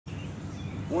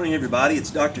Morning everybody,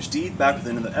 it's Dr. Steve back with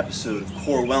another episode of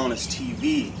Core Wellness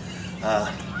TV.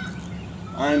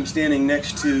 I'm standing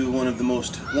next to one of the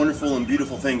most wonderful and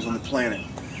beautiful things on the planet,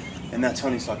 and that's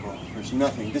honeysuckle. There's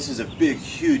nothing. This is a big,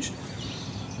 huge,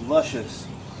 luscious,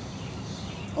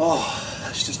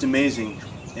 it's just amazing.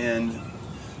 And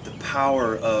the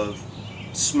power of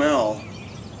smell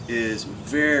is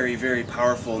very, very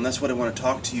powerful, and that's what I want to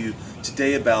talk to you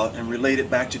today about, and relate it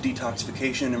back to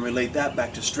detoxification, and relate that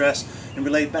back to stress, and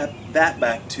relate that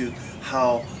back to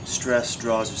how stress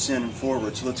draws us in and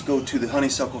forward. So let's go to the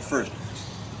honeysuckle first.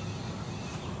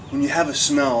 When you have a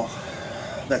smell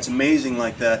that's amazing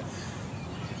like that,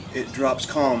 it drops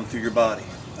calm through your body.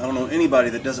 I don't know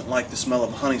anybody that doesn't like the smell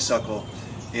of honeysuckle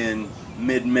in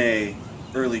mid-May,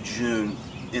 early June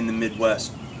in the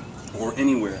Midwest or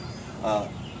anywhere.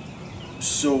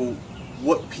 So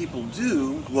what people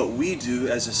do, what we do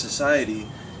as a society,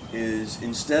 is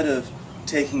instead of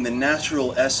taking the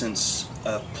natural essence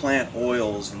of plant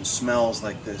oils and smells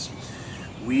like this,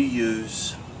 we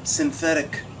use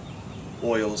synthetic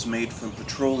oils made from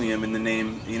petroleum in the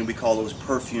name, we call those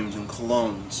perfumes and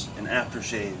colognes and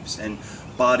aftershaves and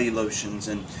body lotions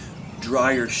and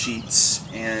dryer sheets,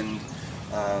 and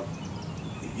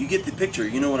you get the picture,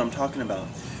 you know what I'm talking about.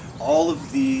 All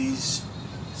of these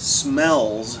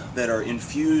smells that are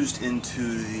infused into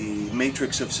the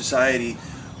matrix of society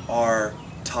are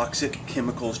toxic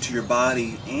chemicals to your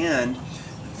body, and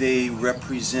they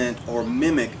represent or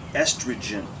mimic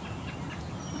estrogen.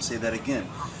 I'll say that again.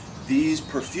 These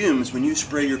perfumes, when you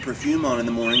spray your perfume on in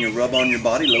the morning or rub on your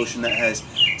body lotion that has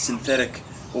synthetic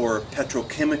or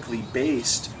petrochemically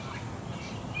based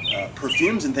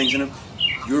perfumes and things in them,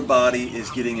 your body is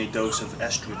getting a dose of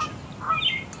estrogen.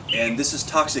 And this is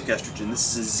toxic estrogen,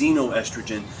 this is a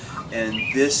xenoestrogen,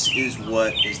 and this is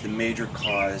what is the major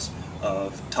cause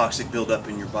of toxic buildup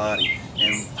in your body.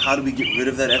 And how do we get rid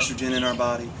of that estrogen in our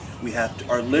body?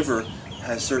 Our liver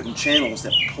has certain channels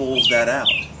that pulls that out.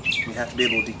 We have to be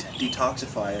able to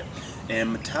detoxify it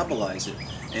and metabolize it.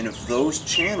 And if those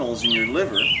channels in your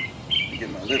liver, you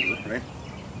get my liver, right?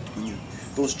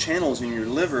 Those channels in your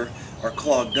liver are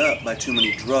clogged up by too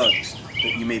many drugs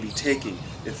that you may be taking,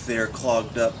 if they're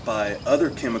clogged up by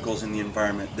other chemicals in the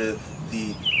environment, the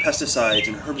pesticides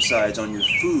and herbicides on your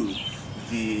food,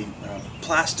 the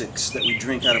plastics that we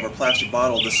drink out of our plastic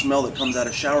bottle, the smell that comes out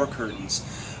of shower curtains,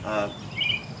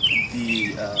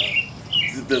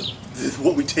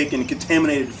 what we take in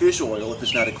contaminated fish oil if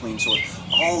it's not a clean source.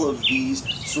 All of these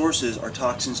sources are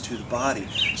toxins to the body.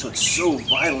 So it's so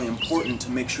vitally important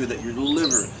to make sure that your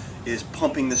liver is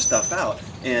pumping this stuff out.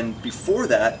 And before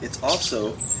that, it's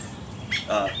also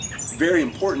very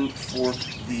important for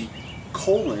the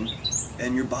colon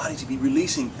and your body to be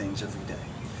releasing things every day.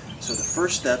 So the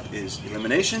first step is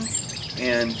elimination,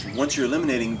 and once you're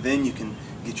eliminating, then you can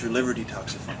get your liver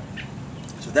detoxified.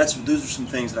 So those are some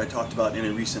things that I talked about in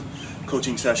a recent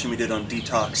coaching session we did on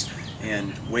detox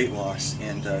and weight loss,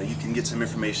 and you can get some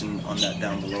information on that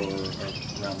down below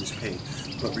or around this page.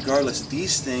 But regardless,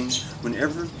 these things,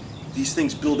 whenever these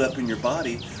things build up in your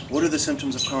body, what are the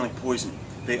symptoms of chronic poisoning?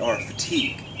 They are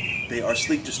fatigue, they are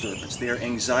sleep disturbance, they are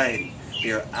anxiety,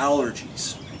 they are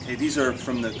allergies. Okay, these are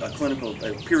from the clinical,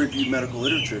 peer-reviewed medical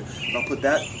literature, and I'll put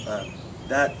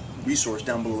that resource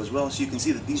down below as well, so you can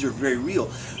see that these are very real.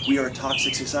 We are a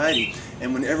toxic society,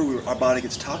 and whenever our body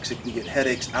gets toxic, we get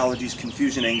headaches, allergies,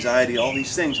 confusion, anxiety, all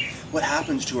these things. What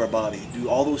happens to our body? Do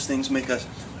all those things make us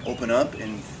open up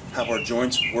and have our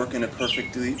joints work in a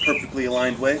perfectly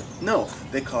aligned way? No,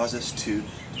 they cause us to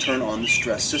turn on the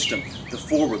stress system. The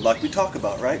forward, like we talk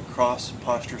about, right? Cross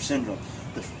posture syndrome.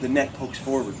 The neck pokes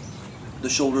forward. The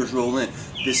shoulders roll in.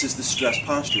 This is the stress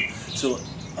posture. So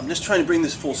I'm just trying to bring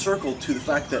this full circle to the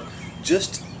fact that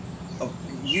just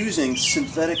using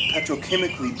synthetic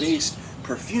petrochemically based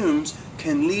perfumes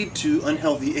can lead to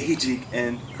unhealthy aging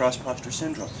and cross posture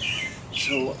syndrome.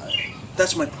 So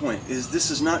that's my point, is this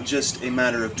is not just a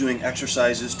matter of doing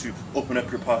exercises to open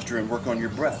up your posture and work on your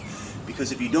breath.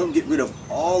 Because if you don't get rid of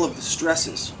all of the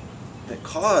stresses that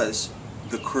cause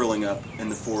the curling up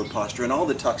and the forward posture and all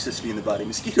the toxicity in the body,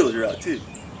 mosquitoes are out too.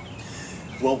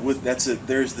 Well, there's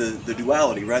the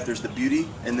duality, right? There's the beauty,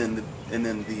 and then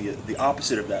the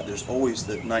opposite of that. There's always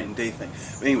the night and day thing.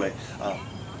 But anyway,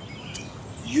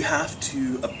 you have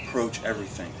to approach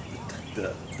everything: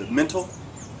 the mental,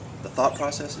 the thought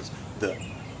processes, the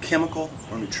chemical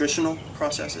or nutritional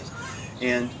processes,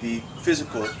 and the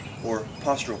physical or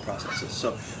postural processes.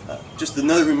 So just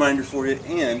another reminder for you,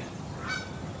 and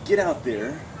get out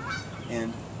there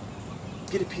and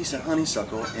get a piece of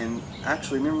honeysuckle, and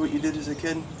actually, remember what you did as a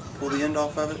kid? Pull the end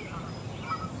off of it?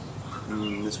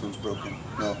 This one's broken.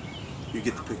 No. You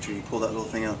get the picture. You pull that little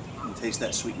thing out and taste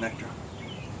that sweet nectar.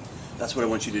 That's what I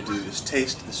want you to do, is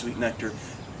taste the sweet nectar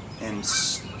and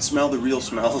smell the real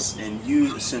smells and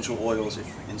use essential oils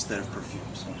instead of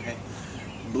perfumes. Okay?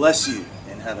 Bless you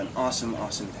and have an awesome,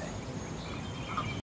 awesome day.